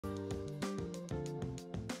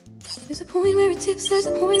There's a point where it tips, there's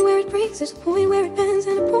a point where it breaks, there's a point where it bends,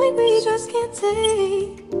 and a point where you just can't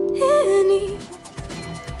take any.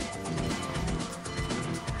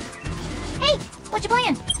 Hey, what you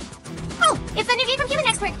playing? Oh, it's the new game from Human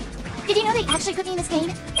Expert. Did you know they actually put me in this game?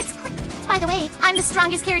 It's great. By the way, I'm the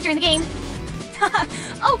strongest character in the game.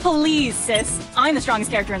 Oh, please, sis. I'm the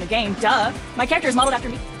strongest character in the game, duh. My character is modeled after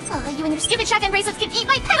me. Oh, you and your stupid shotgun bracelets can eat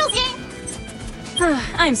my pedals, gang!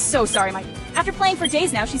 I'm so sorry, Mike. After playing for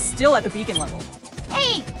days now, she's still at the beacon level.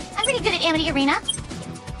 Hey, I'm pretty good at Amity Arena.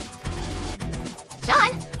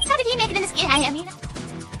 John, how did he make it in this game? I mean...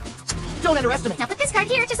 Don't underestimate. Now put this card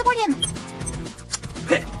here to support him.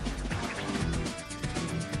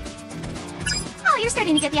 Oh, you're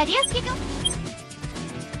starting to get the idea. Keep going.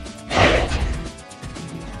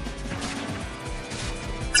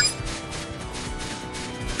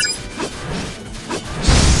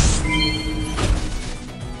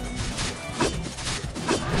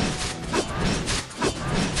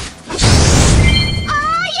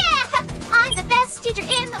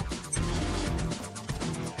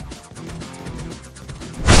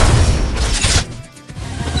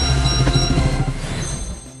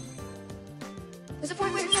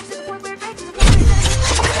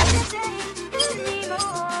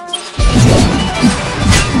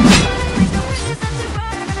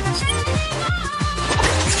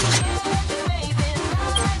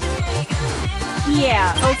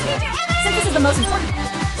 Yeah, okay. Since this is the most important.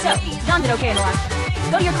 So, John did okay in the last.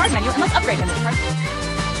 Go to your card menu and let's upgrade him to the card.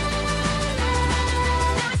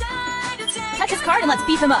 Touch his card and let's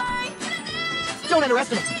beef him up. Don't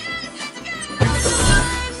underestimate.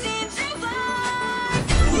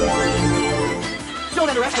 Don't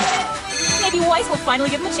underestimate. Maybe Weiss will finally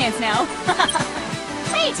give him a chance now.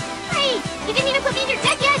 Wait! Hey! You didn't even put me in your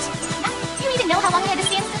deck yet! Do you even know how long I had to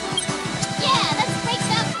stand still? Yeah, that's great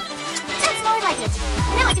stuff! That's more like it.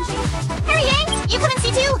 Now I can show you. Hurry, Yang! You come and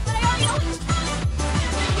see too!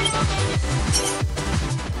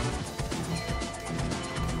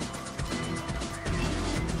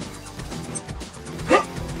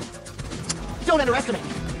 Don't underestimate.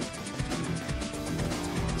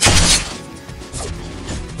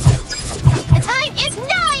 The time is 9!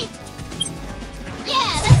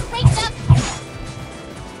 Yeah, that's great stuff!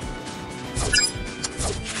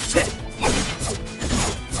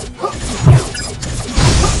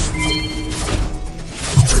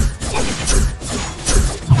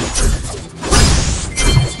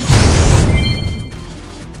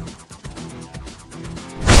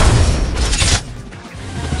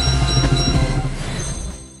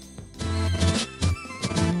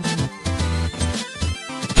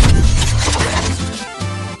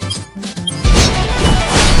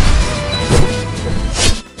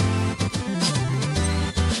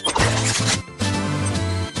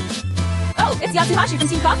 It's Yatsuhashi from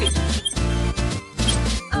Team Coffee.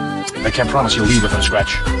 I can't promise you'll leave without a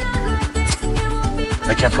scratch.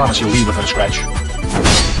 I can't promise you'll leave without a scratch.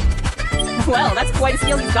 Well, that's quite a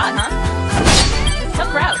skill you've got, huh? Tough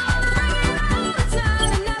crowd.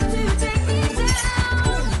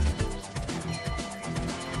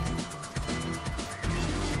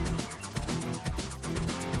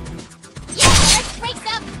 Yeah, that's great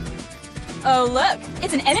stuff! Oh, look.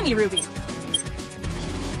 It's an enemy RWBY.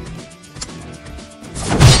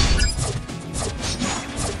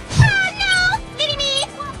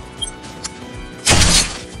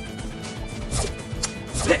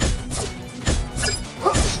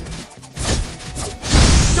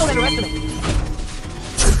 Don't underestimate.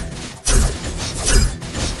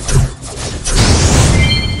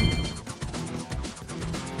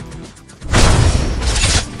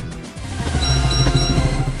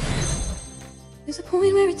 There's a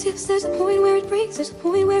point where it tips, there's a point where it breaks, there's a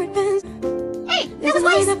point where it bends. Hey, that There's was a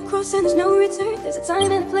line nice! up across and there's no return. There's a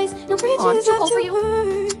time and a place, no bridges too left cold for to you.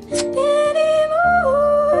 burn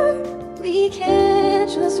anymore. We can't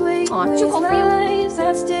just wait Aw, with too cold for you. lives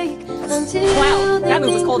at stake until Wow, they that move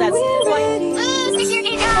was think cold as we're boy. ready. Stick to your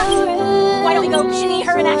game job! Why don't we go shimmy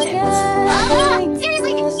her in action?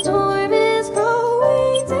 Seriously? The storm is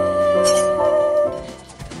growing dead.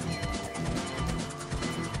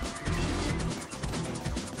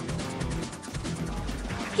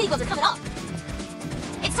 Kitty gloves are coming off!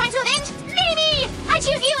 It's time to avenge Mini-Me! I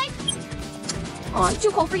choose you! Aw,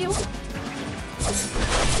 too cold for you.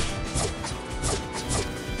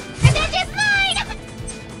 Revenge is mine!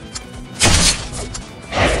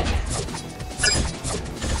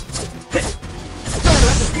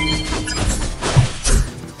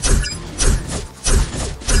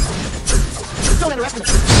 Don't underestimate.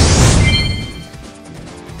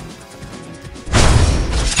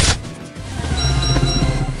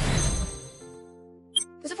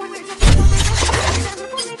 There's a point where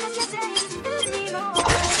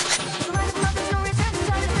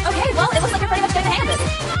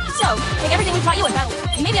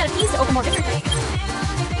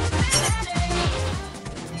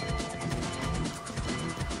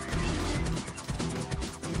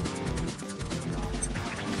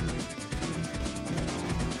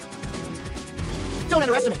Don't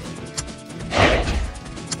underestimate.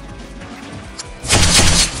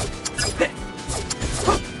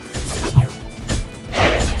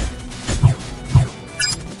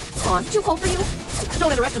 Come on, too cold for you?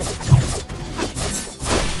 Don't underestimate.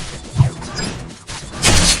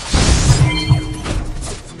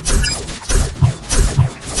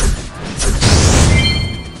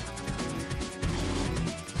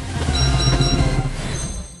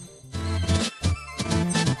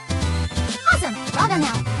 Awesome! We're all done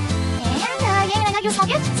now. And, Yang and I got you a small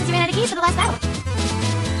gift since you ran out of keys for the last battle.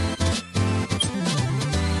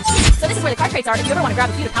 So this is where the card crates are if you ever want to grab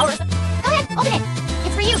a few to power us up. Go ahead, open it.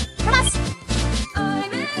 It's for you, from us.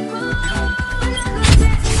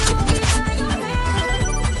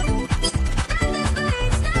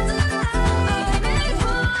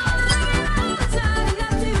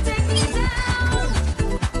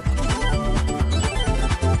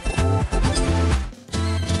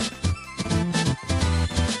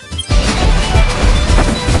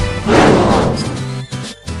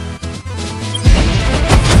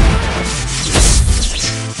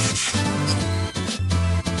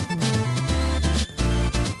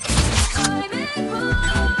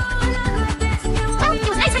 Well, it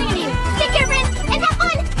was nice running into you. Take care, friend, and have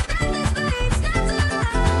fun!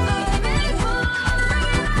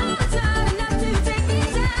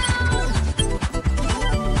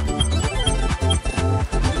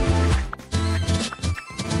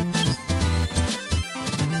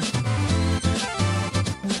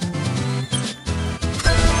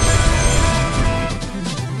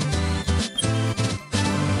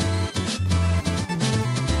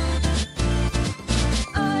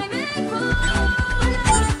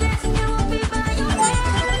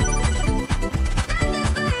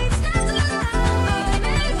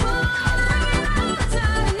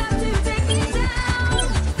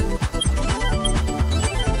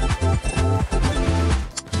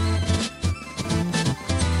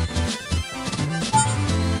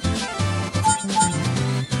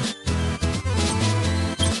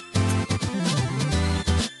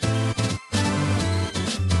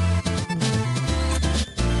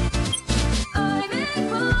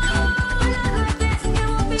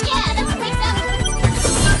 Yeah, that's great stuff!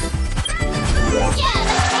 Yeah,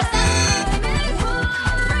 that's great stuff!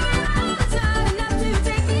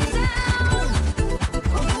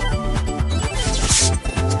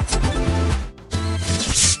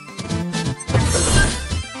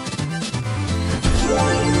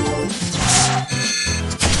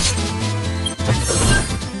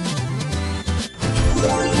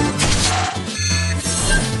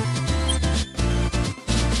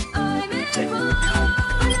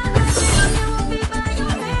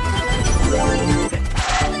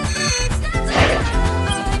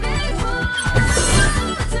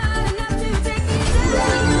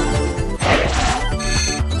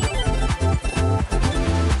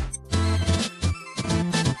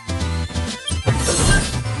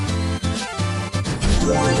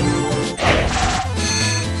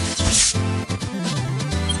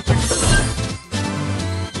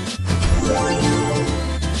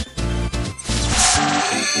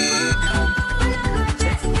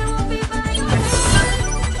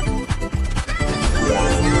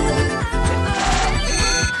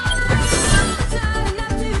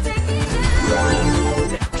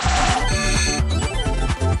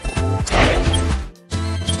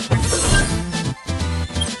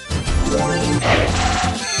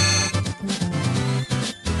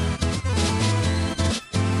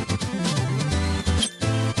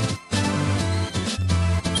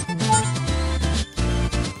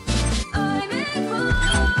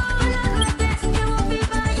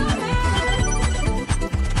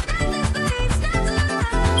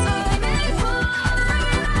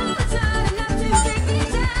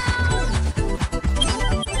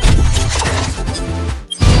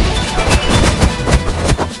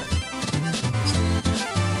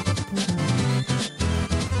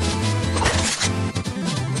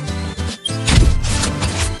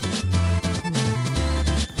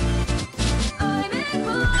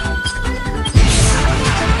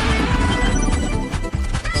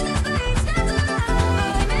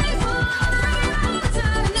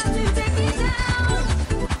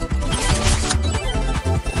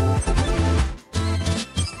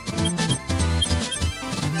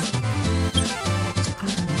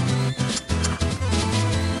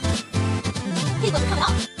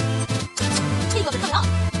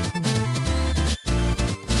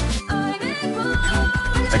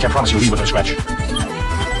 I can't promise you a lead without a scratch.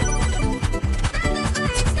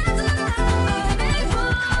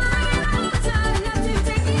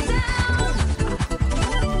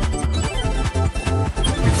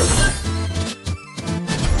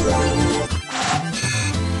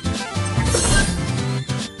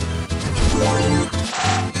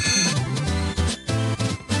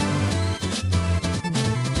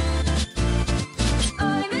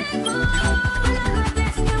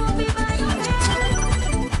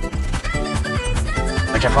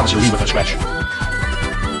 can't promise you'll leave with a scratch.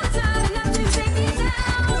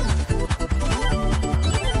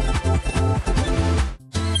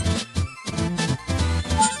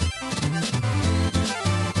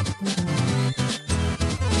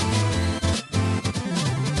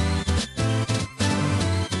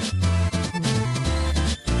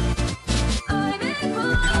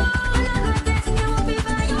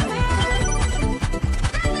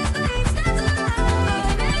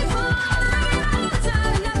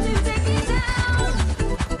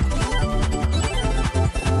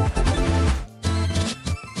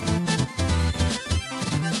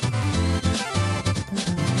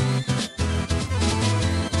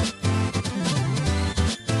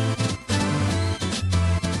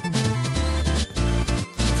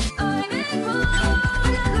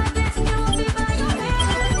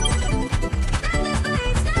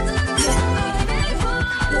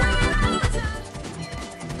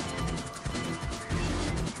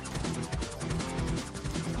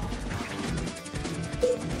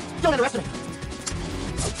 Don't underestimate.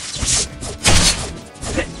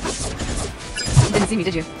 Didn't see me,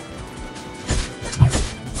 did you?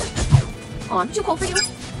 On. Too cold for you?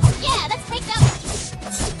 Yeah, that's breaks up.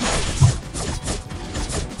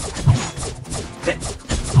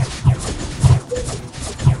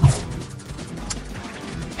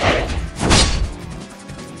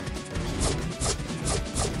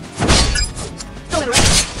 Don't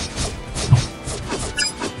underestimate.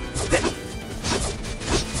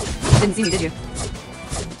 Didn't see me, did you?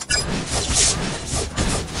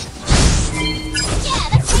 Yeah,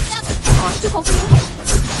 that's breaks up. On. Too cold for you?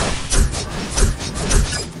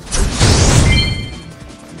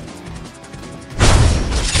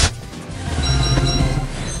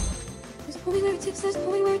 There's a point where it tips, there's a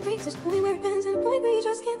point where it breaks, there's a point where it bends, and a point where you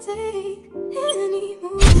just can't take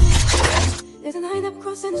anymore. There's a line that will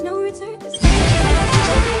cross and there's no return. There's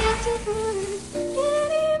nothing left to prove.